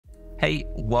Hey,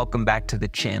 welcome back to the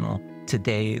channel.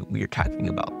 Today we are talking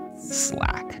about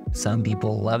Slack. Some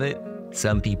people love it,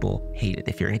 some people hate it.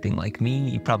 If you're anything like me,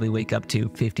 you probably wake up to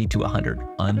 50 to 100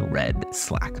 unread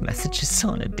Slack messages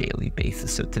on a daily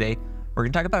basis. So today we're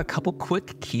gonna talk about a couple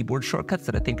quick keyboard shortcuts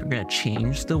that I think are gonna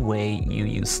change the way you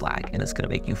use Slack, and it's gonna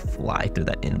make you fly through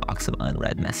that inbox of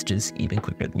unread messages even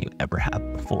quicker than you ever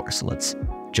have before. So let's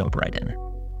jump right in.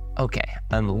 Okay,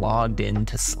 I'm logged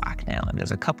into Slack now, and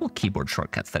there's a couple of keyboard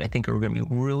shortcuts that I think are going to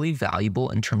be really valuable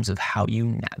in terms of how you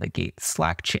navigate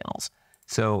Slack channels.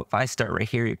 So if I start right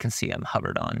here, you can see I'm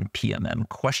hovered on PMM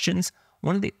questions.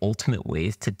 One of the ultimate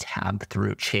ways to tab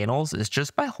through channels is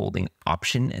just by holding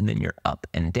Option and then your up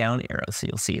and down arrow. So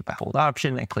you'll see if I hold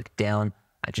Option and click down,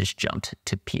 I just jumped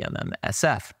to PMM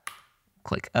SF.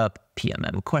 Click up,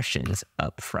 PMM questions,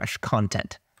 up fresh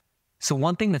content. So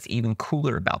one thing that's even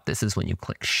cooler about this is when you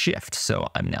click Shift. So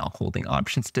I'm now holding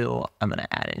Option still. I'm going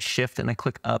to add in Shift and I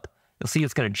click up. You'll see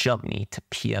it's going to jump me to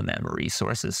PMM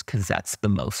resources because that's the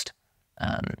most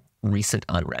recent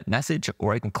unread message.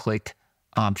 Or I can click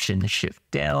Option Shift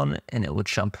down and it will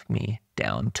jump me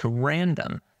down to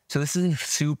random. So this is a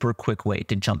super quick way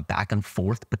to jump back and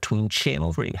forth between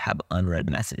channels where you have unread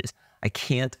messages. I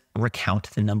can't recount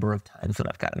the number of times that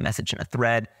I've got a message in a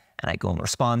thread and I go and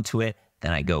respond to it.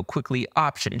 Then I go quickly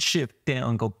Option, Shift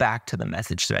down, go back to the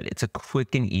message thread. It's a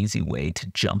quick and easy way to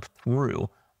jump through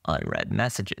unread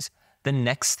messages. The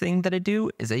next thing that I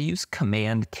do is I use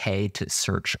Command K to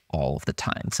search all of the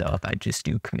time. So if I just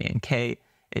do Command K,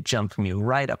 it jumps me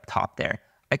right up top there.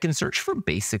 I can search for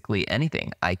basically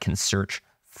anything. I can search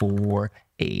for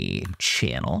a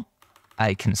channel.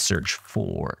 I can search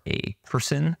for a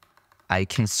person. I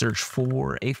can search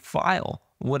for a file.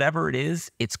 Whatever it is,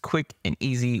 it's quick and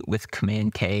easy with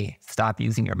Command K. Stop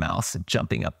using your mouse,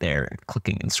 jumping up there, and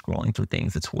clicking and scrolling through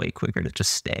things. It's way quicker to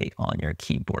just stay on your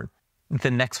keyboard.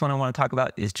 The next one I want to talk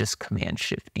about is just Command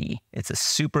Shift D. It's a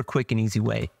super quick and easy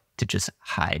way to just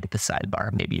hide the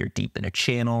sidebar. Maybe you're deep in a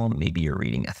channel, maybe you're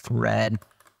reading a thread.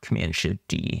 Command Shift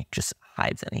D just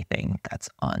hides anything that's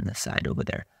on the side over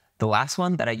there. The last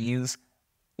one that I use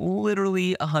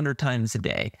literally 100 times a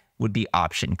day would be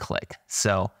Option Click.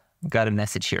 So got a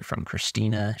message here from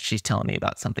Christina. She's telling me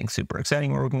about something super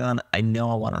exciting we're working on. I know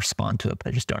I want to respond to it, but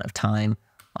I just don't have time.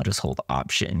 I'll just hold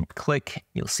Option, click.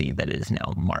 You'll see that it is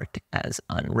now marked as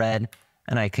unread,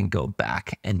 and I can go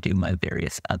back and do my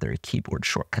various other keyboard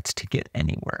shortcuts to get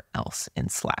anywhere else in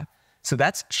Slack. So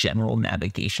that's general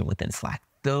navigation within Slack.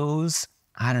 Those,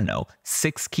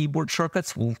 6 keyboard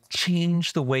shortcuts will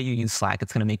change the way you use Slack.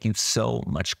 It's going to make you so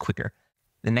much quicker.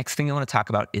 The next thing I want to talk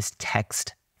about is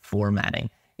text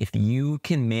formatting. If you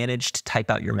can manage to type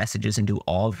out your messages and do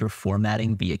all of your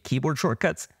formatting via keyboard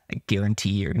shortcuts, I guarantee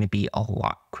you're going to be a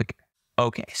lot quicker.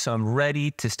 Okay, so I'm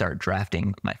ready to start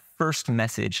drafting my first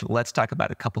message. Let's talk about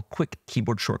a couple quick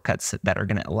keyboard shortcuts that are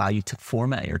going to allow you to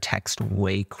format your text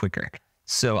way quicker.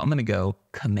 So I'm going to go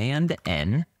Command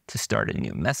N to start a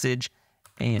new message,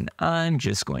 and I'm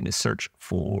just going to search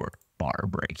for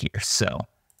Barb right here. So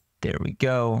there we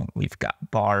go. We've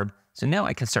got Barb. So now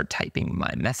I can start typing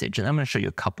my message, and I'm going to show you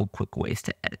a couple quick ways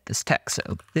to edit this text.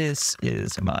 So this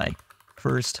is my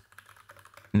first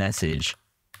message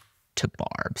to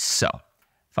Barb. So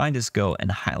if I just go and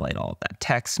highlight all of that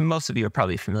text, most of you are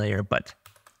probably familiar, but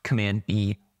Command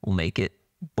B will make it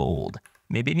bold.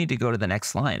 Maybe I need to go to the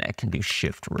next line. I can do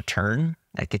Shift Return.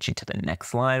 That gets you to the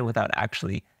next line without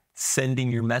actually sending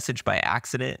your message by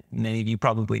accident. Many of you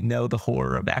probably know the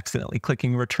horror of accidentally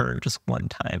clicking Return just one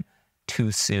time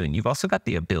too soon. You've also got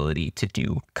the ability to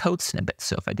do code snippets.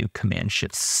 So if I do Command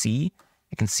Shift C,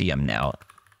 you can see I'm now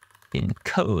in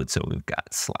code. So we've got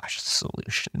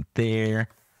 /solution there.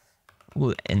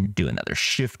 And do another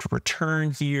Shift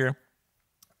Return here.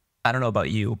 I don't know about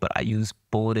you, but I use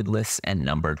bulleted lists and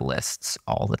numbered lists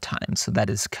all the time. So that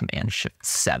is Command Shift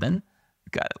 7.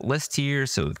 We've got a list here.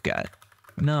 So we've got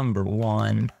number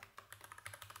 1,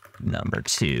 number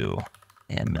 2,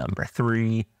 and number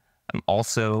 3. I'm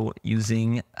also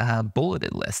using a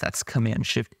bulleted list. That's Command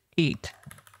Shift 8.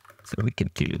 So we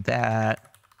could do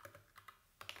that.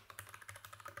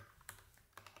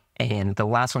 And the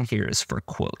last one here is for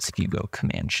quotes. If you go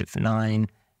Command Shift 9,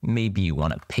 maybe you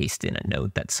want to paste in a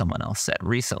note that someone else said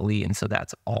recently. And so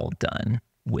that's all done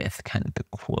with kind of the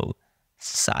quote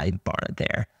sidebar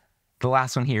there. The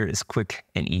last one here is quick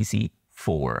and easy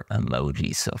for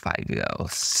emojis. So if I go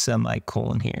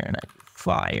semicolon here and I do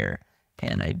fire,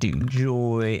 and I do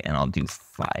joy, and I'll do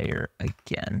fire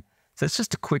again. So it's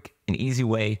just a quick and easy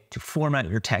way to format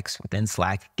your text within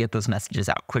Slack, get those messages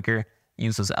out quicker.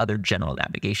 use those other general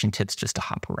navigation tips just to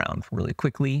hop around really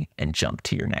quickly and jump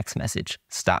to your next message.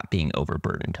 Stop being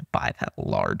overburdened by that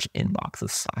large inbox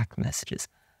of Slack messages.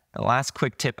 The last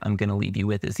quick tip I'm going to leave you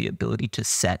with is the ability to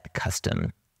set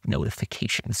custom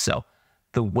notifications. So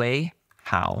the way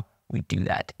how we do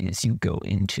that is you go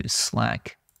into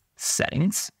Slack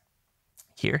settings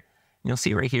here. And you'll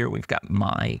see right here, we've got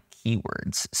my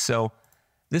keywords. So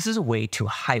this is a way to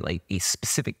highlight a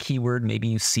specific keyword. Maybe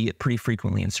you see it pretty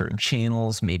frequently in certain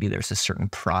channels. Maybe there's a certain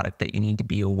product that you need to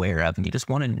be aware of, and you just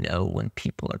want to know when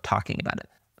people are talking about it.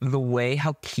 The way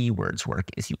how keywords work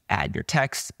is you add your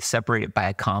text, separate it by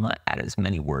a comma, add as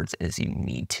many words as you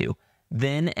need to.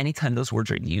 Then anytime those words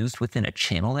are used within a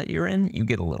channel that you're in, you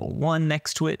get a little 1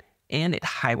 next to it, and it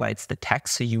highlights the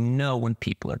text so you know when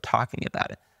people are talking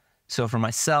about it. So for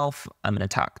myself, I'm going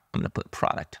to put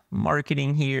product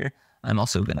marketing here. I'm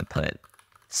also going to put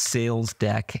sales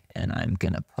deck, and I'm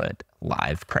going to put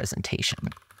live presentation,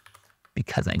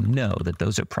 because I know that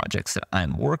those are projects that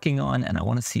I'm working on and I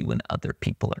want to see when other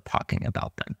people are talking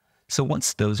about them. So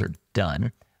once those are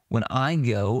done, when I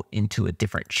go into a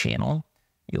different channel,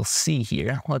 you'll see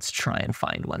here, let's try and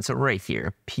find one. So right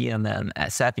here,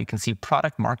 PMMSF, you can see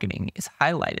product marketing is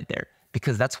highlighted there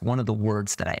because that's one of the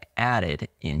words that I added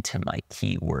into my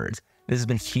keywords. This has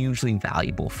been hugely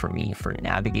valuable for me for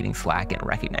navigating Slack and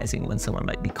recognizing when someone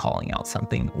might be calling out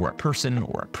something or a person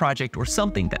or a project or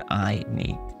something that I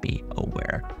need to be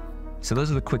aware. So those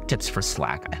are the quick tips for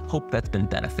Slack. I hope that's been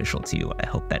beneficial to you. I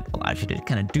hope that allows you to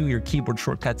kind of do your keyboard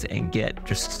shortcuts and get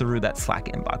just through that Slack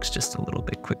inbox just a little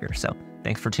bit quicker. So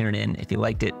thanks for tuning in. If you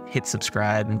liked it, hit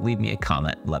subscribe and leave me a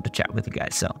comment. Love to chat with you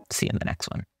guys. So see you in the next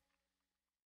one.